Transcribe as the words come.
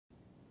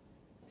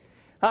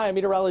Hi, I'm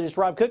meteorologist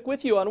Rob Cook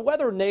with you on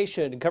Weather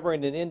Nation,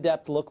 covering an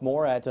in-depth look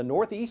more at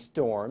northeast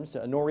storms,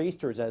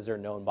 nor'easters as they're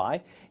known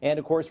by. And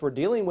of course, we're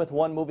dealing with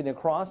one moving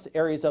across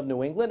areas of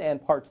New England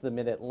and parts of the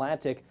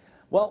mid-Atlantic.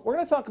 Well, we're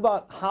going to talk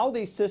about how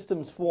these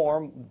systems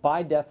form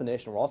by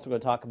definition. We're also going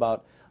to talk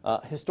about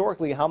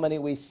historically how many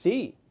we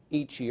see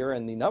each year,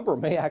 and the number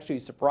may actually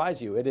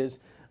surprise you. It is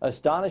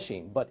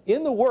astonishing. But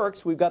in the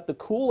works, we've got the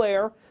cool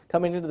air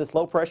coming into this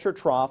low-pressure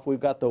trough. We've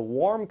got the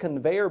warm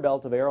conveyor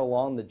belt of air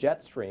along the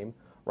jet stream,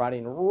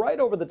 riding right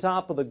over the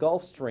top of the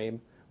Gulf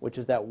Stream, which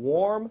is that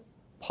warm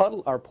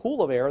puddle or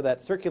pool of air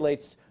that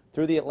circulates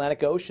through the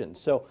Atlantic Ocean.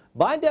 So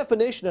by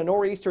definition, a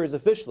nor'easter is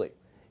officially,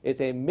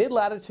 it's a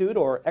mid-latitude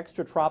or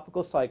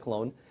extratropical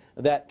cyclone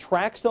that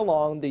tracks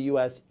along the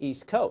U.S.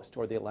 East Coast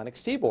or the Atlantic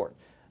seaboard.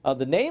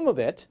 The name of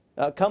it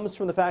comes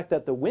from the fact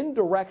that the wind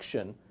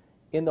direction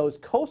in those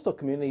coastal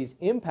communities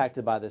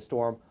impacted by the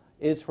storm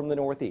is from the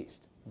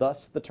northeast,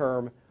 thus the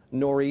term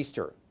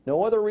nor'easter.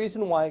 No other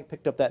reason why I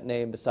picked up that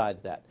name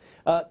besides that.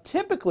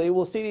 Typically,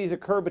 we'll see these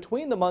occur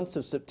between the months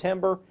of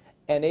September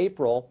and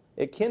April.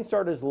 It can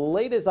start as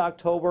late as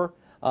October,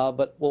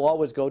 but will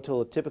always go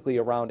till typically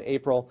around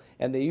April.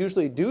 And they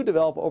usually do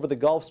develop over the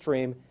Gulf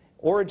Stream,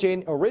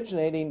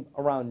 originating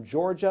around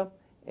Georgia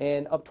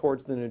and up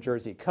towards the New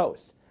Jersey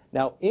coast.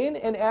 Now, in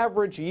an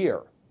average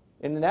year,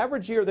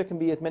 there can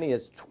be as many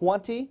as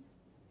 20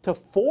 to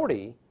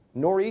 40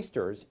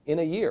 nor'easters in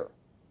a year.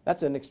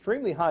 That's an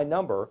extremely high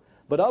number.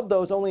 But of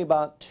those, only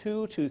about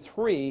 2 to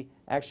 3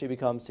 actually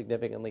become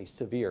significantly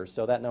severe.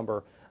 So that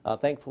number,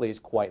 thankfully, is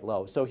quite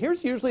low. So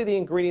here's usually the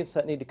ingredients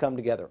that need to come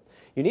together.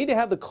 You need to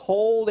have the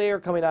cold air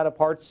coming out of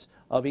parts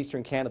of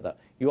eastern Canada.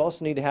 You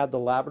also need to have the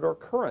Labrador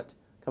Current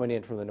coming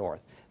in from the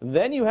north.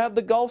 Then you have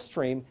the Gulf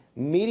Stream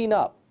meeting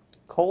up.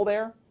 Cold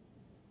air,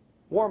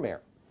 warm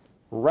air.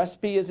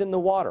 Recipe is in the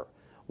water.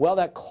 Well,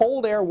 that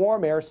cold air,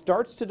 warm air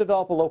starts to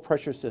develop a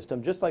low-pressure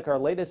system, just like our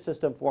latest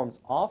system forms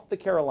off the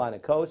Carolina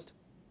coast,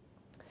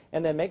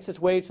 and then makes its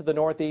way to the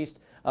northeast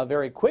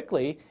very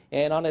quickly.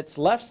 And on its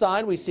left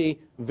side, we see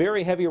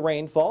very heavy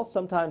rainfall.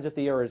 Sometimes if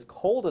the air is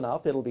cold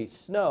enough, it'll be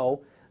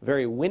snow,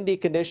 very windy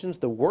conditions.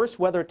 The worst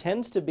weather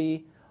tends to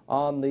be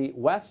on the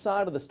west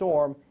side of the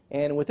storm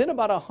and within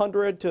about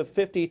 100 to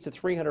 50 to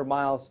 300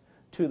 miles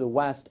to the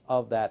west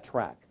of that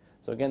track.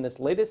 So again, this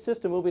latest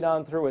system moving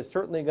on through is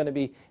certainly going to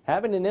be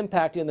having an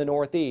impact in the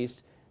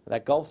northeast.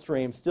 That Gulf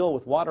Stream still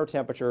with water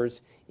temperatures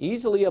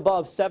easily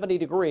above 70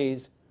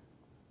 degrees,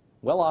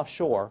 well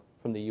offshore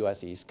from the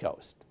U.S. East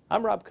Coast.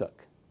 I'm Rob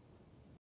Cook.